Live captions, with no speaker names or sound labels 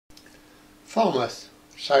Falmouth,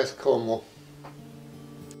 South Cornwall,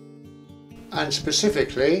 and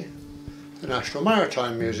specifically the National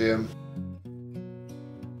Maritime Museum,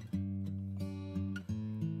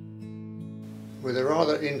 with a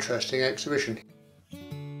rather interesting exhibition.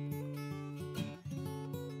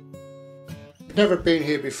 I've never been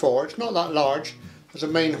here before. It's not that large. There's a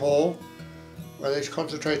main hall where they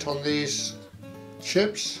concentrate on these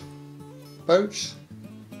ships, boats.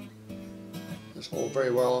 It's all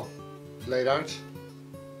very well laid out.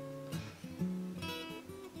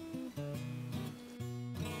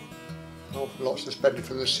 Oh, lots suspended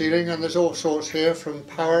from the ceiling, and there's all sorts here, from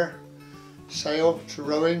power sail to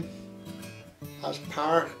rowing. That's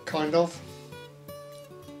power, kind of.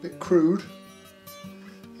 A bit crude.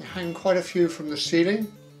 They hang quite a few from the ceiling,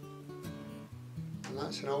 and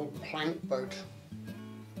that's an old plank boat.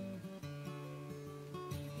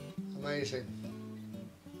 Amazing.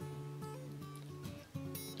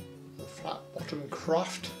 The flat bottom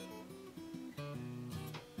craft.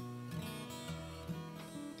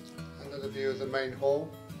 Another view of the main hall.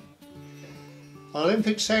 An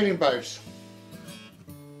Olympic sailing boat,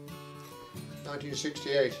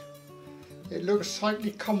 1968. It looks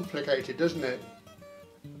slightly complicated, doesn't it?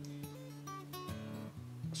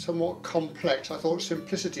 Somewhat complex. I thought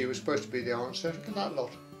simplicity was supposed to be the answer. Look at that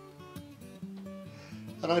lot.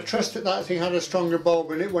 And I trust that that thing had a stronger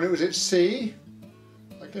bulb in it when it was at sea.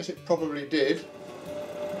 I guess it probably did.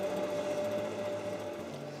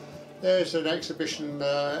 There's an exhibition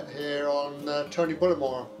here on Tony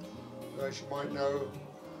Bullimore, who, as you might know,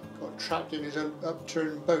 got trapped in his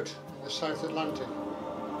upturned boat in the South Atlantic.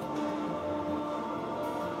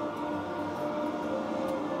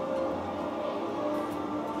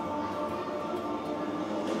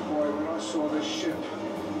 Boy, when I saw this ship,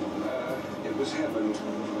 it was heaven,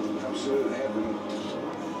 absolute heaven.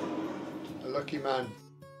 A lucky man.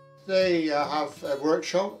 They have a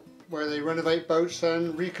workshop where they renovate boats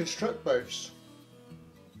and reconstruct boats.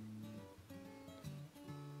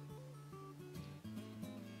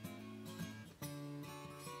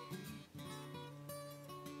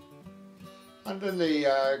 And in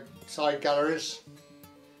the side galleries,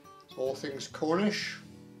 all things Cornish,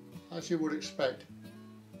 as you would expect.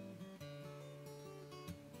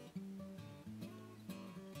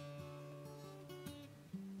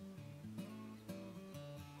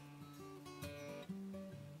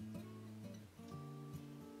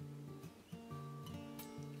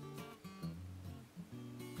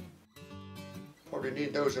 Probably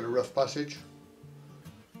need those at a rough passage.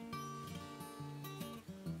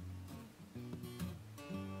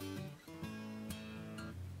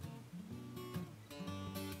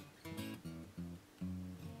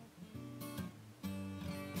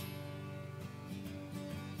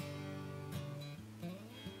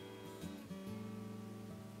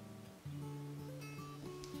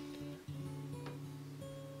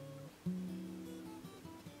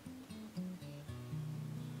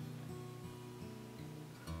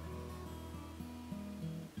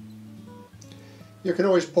 You can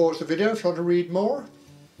always pause the video if you want to read more.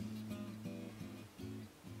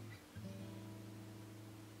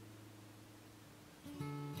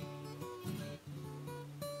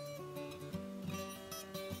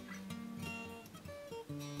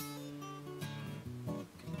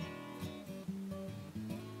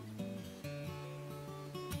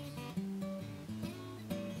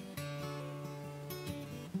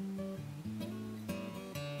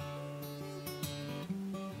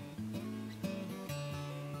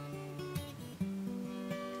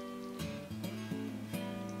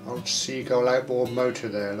 Old seagull outboard motor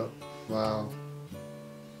there, look. Wow.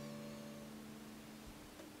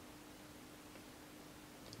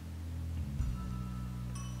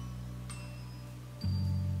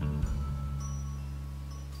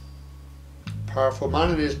 Powerful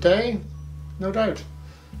man in his day, no doubt.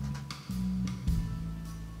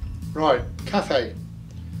 Right, cafe.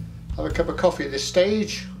 Have a cup of coffee at this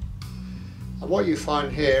stage. And what you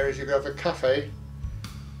find here is you can have a cafe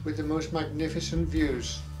with the most magnificent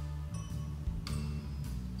views.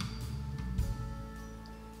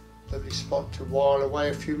 Lovely spot to while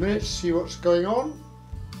away a few minutes, see what's going on.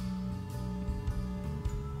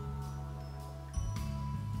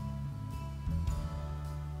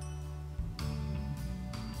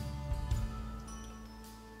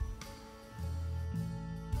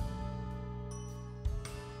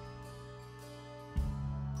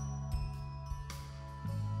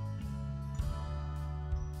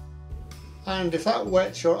 And if that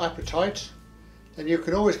whets your appetite, then you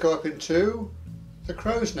can always go up into the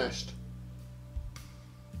crow's nest,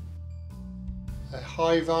 a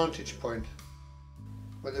high vantage point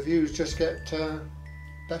where the views just get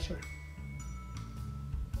better.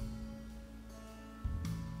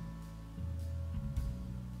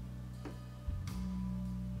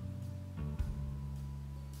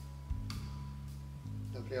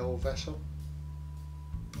 Lovely old vessel.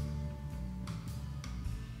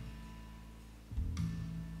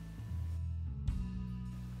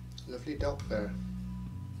 Lovely dock there.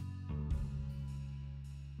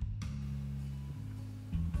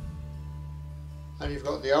 And you've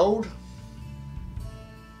got the old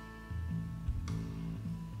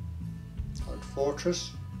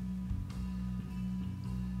fortress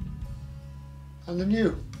and the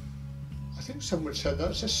new. I think someone said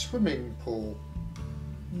that's a swimming pool.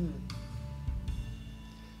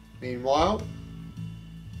 Meanwhile,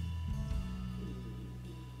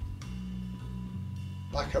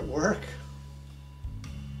 back at work.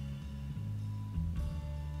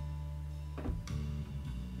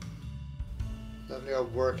 Lovely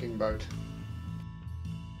old working boat.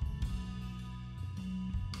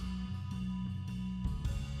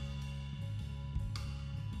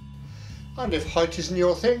 And if height isn't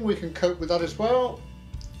your thing, we can cope with that as well,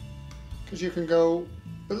 because you can go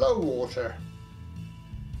below water.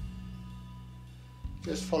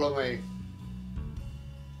 Just follow me.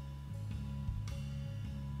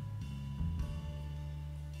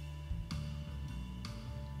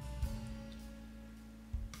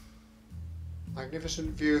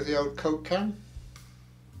 Magnificent view of the old Coke can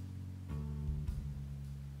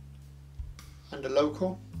and a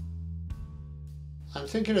local. And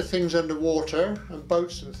thinking of things underwater and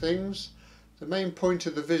boats and things, the main point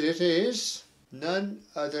of the visit is none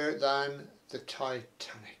other than the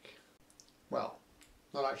Titanic. Well,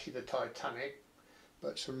 not actually the Titanic,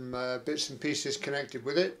 but some bits and pieces connected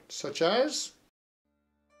with it, such as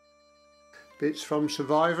bits from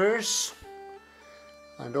survivors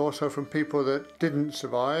and also from people that didn't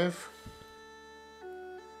survive.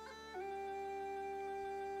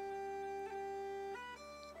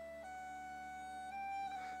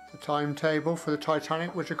 The timetable for the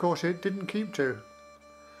Titanic, which of course it didn't keep to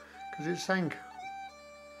because it sank.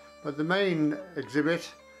 But the main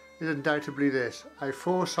exhibit is undoubtedly this, a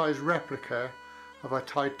full-size replica of a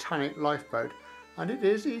Titanic lifeboat, and it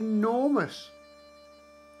is enormous.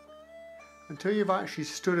 Until you've actually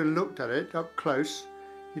stood and looked at it up close,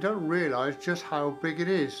 you don't realise just how big it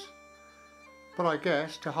is. But I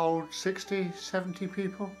guess to hold 60, 70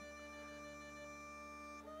 people.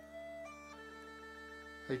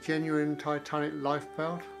 A genuine Titanic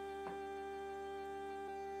lifeboat.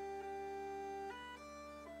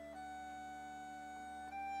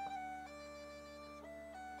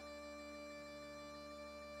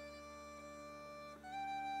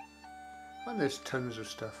 And there's tons of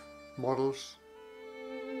stuff, models.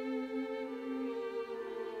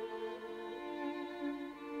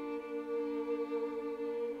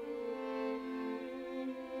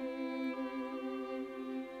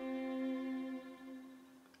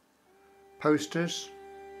 Posters.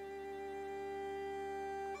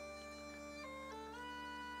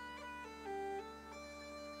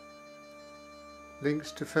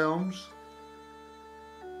 Links to films.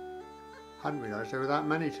 Hadn't realised there were that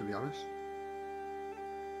many, to be honest.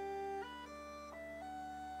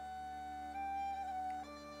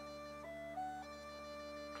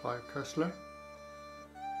 Clive Cussler.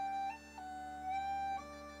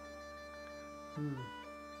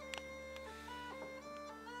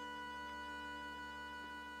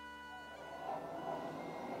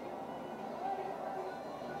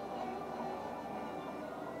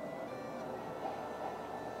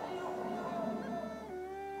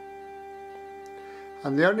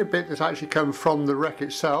 And the only bit that's actually come from the wreck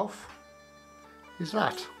itself is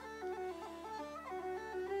that.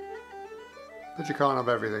 But you can't have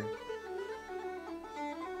everything.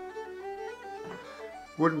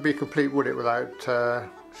 Wouldn't be complete, would it, without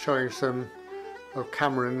showing some of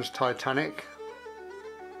Cameron's Titanic,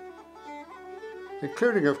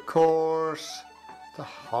 including, of course, the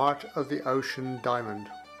Heart of the Ocean diamond.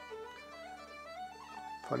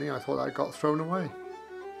 Funny, I thought that got thrown away.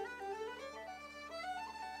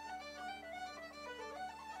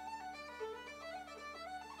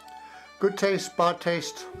 Good taste, bad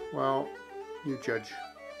taste, well, you judge.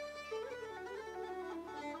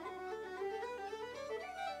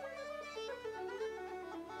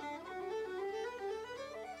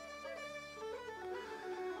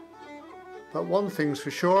 But one thing's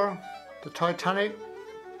for sure, the Titanic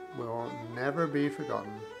will never be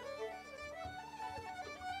forgotten.